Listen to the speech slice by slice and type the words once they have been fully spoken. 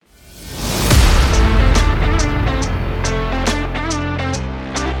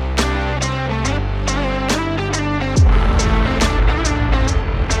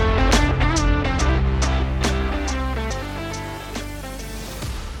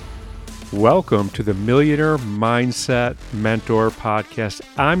Welcome to the Millionaire Mindset Mentor Podcast.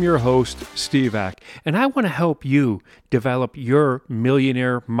 I'm your host, Steve Ack, and I want to help you develop your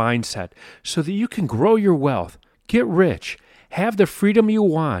millionaire mindset so that you can grow your wealth, get rich, have the freedom you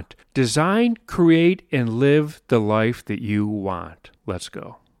want, design, create, and live the life that you want. Let's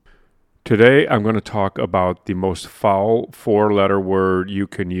go. Today, I'm going to talk about the most foul four-letter word you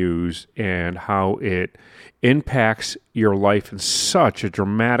can use and how it impacts your life in such a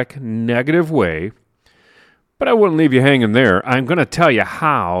dramatic, negative way. But I wouldn't leave you hanging there. I'm going to tell you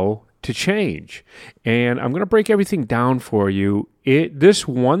how to change. And I'm going to break everything down for you. This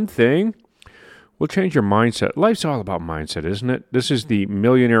one thing will change your mindset. Life's all about mindset, isn't it? This is the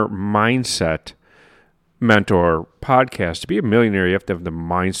Millionaire Mindset Mentor Podcast. To be a millionaire, you have to have the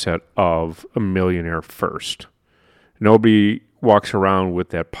mindset of a millionaire first. Nobody walks around with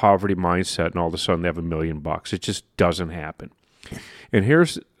that poverty mindset and all of a sudden they have $1 million. It just doesn't happen. And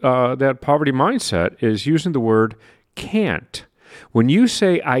here's that poverty mindset is using the word can't. When you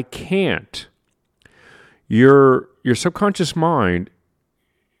say I can't, your subconscious mind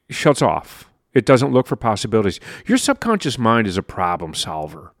shuts off. It doesn't look for possibilities. Your subconscious mind is a problem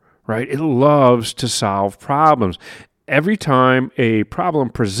solver, right? It loves to solve problems. Every time a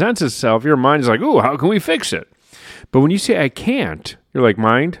problem presents itself, your mind is like, ooh, how can we fix it? But when you say I can't, you're like,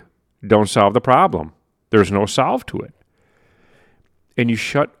 mind, don't solve the problem. There's no solve to it. And you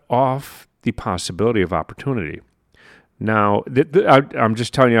shut off the possibility of opportunity. Now, I'm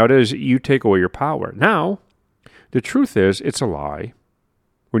just telling you how it is. You take away your power. Now, the truth is, it's a lie.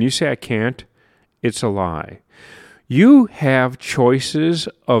 When you say I can't, it's a lie. You have choices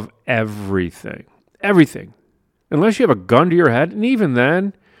of everything. Everything. Unless you have a gun to your head, and even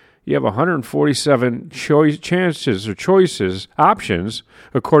then, you have 147 options,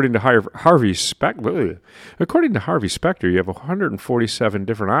 according to Harvey Specter. According to Harvey Specter, you have 147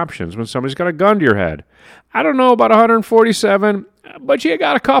 different options when somebody's got a gun to your head. I don't know about 147, but you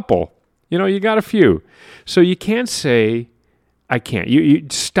got a couple. You got a few. So you can't say, I can't. You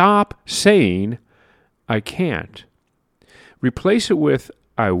stop saying, I can't. Replace it with,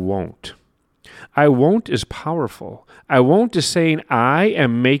 I won't. I won't is powerful. I won't is saying I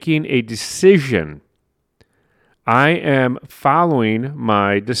am making a decision. I am following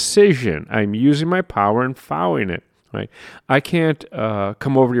my decision. I'm using my power and following it. Right? I can't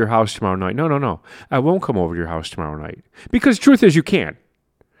come over to your house tomorrow night. No. I won't come over to your house tomorrow night. Because the truth is you can't.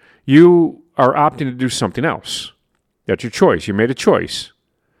 You are opting to do something else. That's your choice. You made a choice.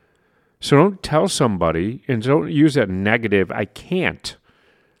 So don't tell somebody and don't use that negative, I can't.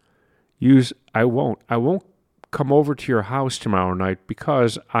 Use, I won't. I won't come over to your house tomorrow night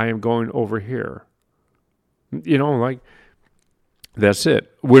because I am going over here. That's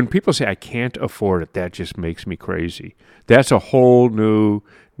it. When people say, I can't afford it, that just makes me crazy. That's a whole new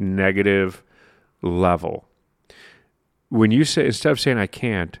negative level. When you say, instead of saying I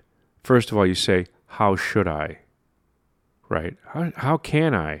can't, first of all, you say, how should I? Right? How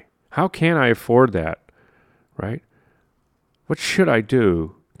can I? How can I afford that? Right? What should I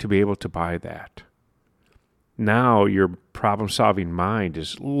do to be able to buy that? Now your problem-solving mind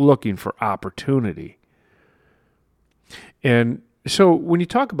is looking for opportunity. And so when you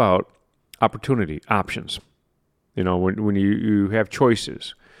talk about opportunity, options, when you have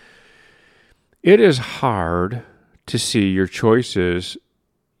choices, it is hard to see your choices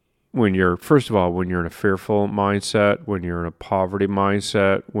when you're in a fearful mindset, when you're in a poverty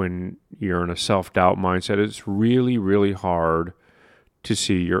mindset, when you're in a self-doubt mindset. It's really, really hard to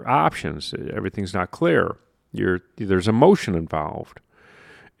see your options. Everything's not clear. There's emotion involved.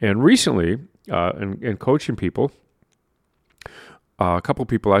 And recently, in coaching people, a couple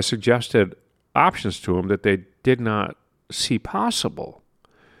people, I suggested options to them that they did not see possible.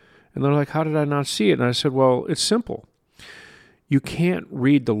 And they're like, how did I not see it? And I said, well, it's simple. You can't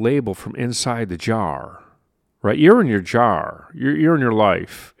read the label from inside the jar, right? You're in your jar. You're in your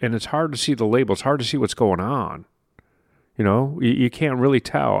life, and it's hard to see the label. It's hard to see what's going on. You can't really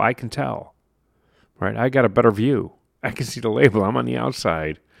tell. I can tell, right? I got a better view. I can see the label. I'm on the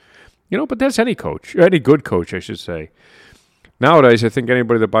outside. But that's any coach, any good coach, I should say. Nowadays, I think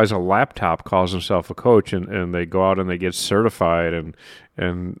anybody that buys a laptop calls himself a coach, and they go out and they get certified,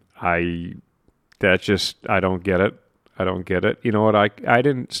 and I don't get it. I don't get it. You know what? I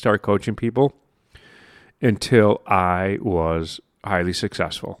didn't start coaching people until I was highly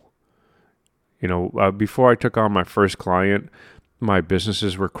successful. Before I took on my first client, my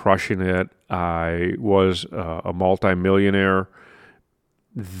businesses were crushing it. I was a multimillionaire.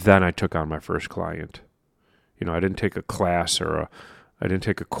 Then I took on my first client. I didn't take a class I didn't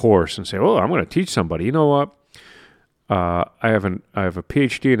take a course and say, oh, I'm going to teach somebody. You know what? I have a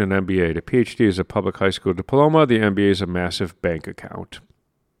PhD and an MBA. The PhD is a public high school diploma. The MBA is a massive bank account.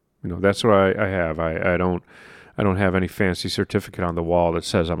 That's what I have. I don't have any fancy certificate on the wall that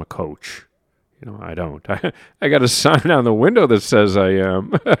says I'm a coach. I don't. I got a sign on the window that says I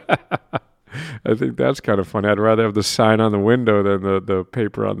am. I think that's kind of funny. I'd rather have the sign on the window than the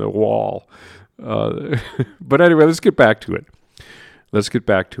paper on the wall. But anyway, let's get back to it.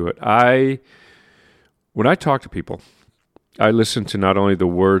 When I talk to people, I listen to not only the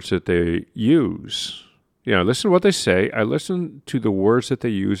words that they use. I listen to what they say. I listen to the words that they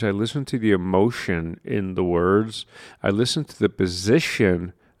use. I listen to the emotion in the words. I listen to the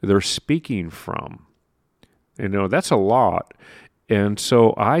position they're speaking from. That's a lot. And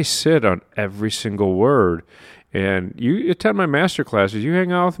so I sit on every single word. And you attend my master classes, you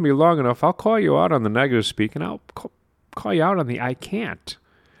hang out with me long enough, I'll call you out on the negative speak, and I'll call you out on the I can't.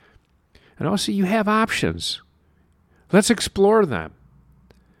 And also, you have options. Let's explore them.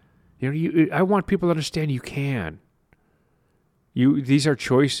 I want people to understand you can. These are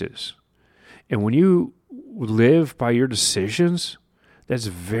choices. And when you live by your decisions, that's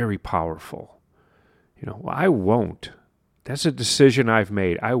very powerful. I won't. That's a decision I've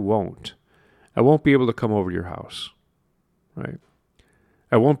made. I won't be able to come over to your house, right?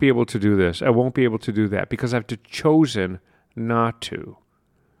 I won't be able to do this. I won't be able to do that because I've chosen not to.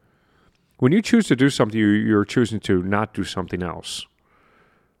 When you choose to do something, you're choosing to not do something else.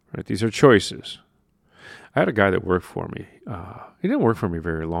 Right? These are choices. I had a guy that worked for me. He didn't work for me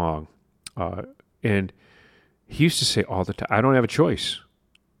very long. And he used to say all the time, I don't have a choice.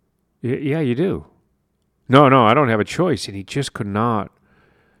 Yeah, you do. No, I don't have a choice. And he just could not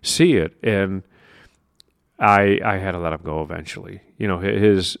see it. And I had to let him go eventually. He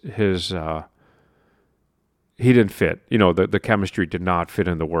didn't fit. The chemistry did not fit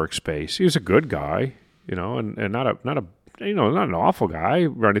in the workspace. He was a good guy, and not an awful guy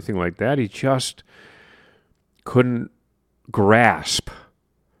or anything like that. He just couldn't grasp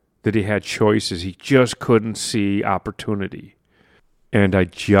that he had choices. He just couldn't see opportunity. And I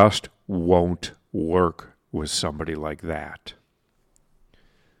just won't work with somebody like that.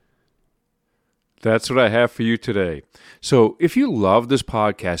 That's what I have for you today. So if you love this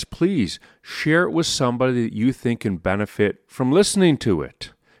podcast, please share it with somebody that you think can benefit from listening to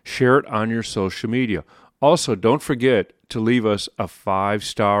it. Share it on your social media. Also, don't forget to leave us a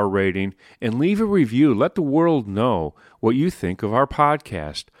 5-star rating and leave a review. Let the world know what you think of our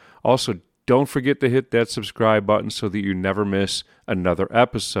podcast. Also, don't forget to hit that subscribe button so that you never miss another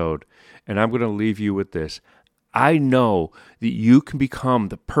episode. And I'm going to leave you with this. I know that you can become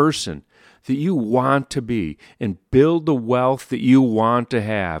the person that you want to be and build the wealth that you want to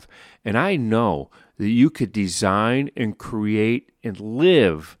have. And I know that you could design and create and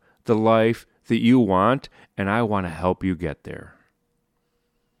live the life that you want, and I want to help you get there.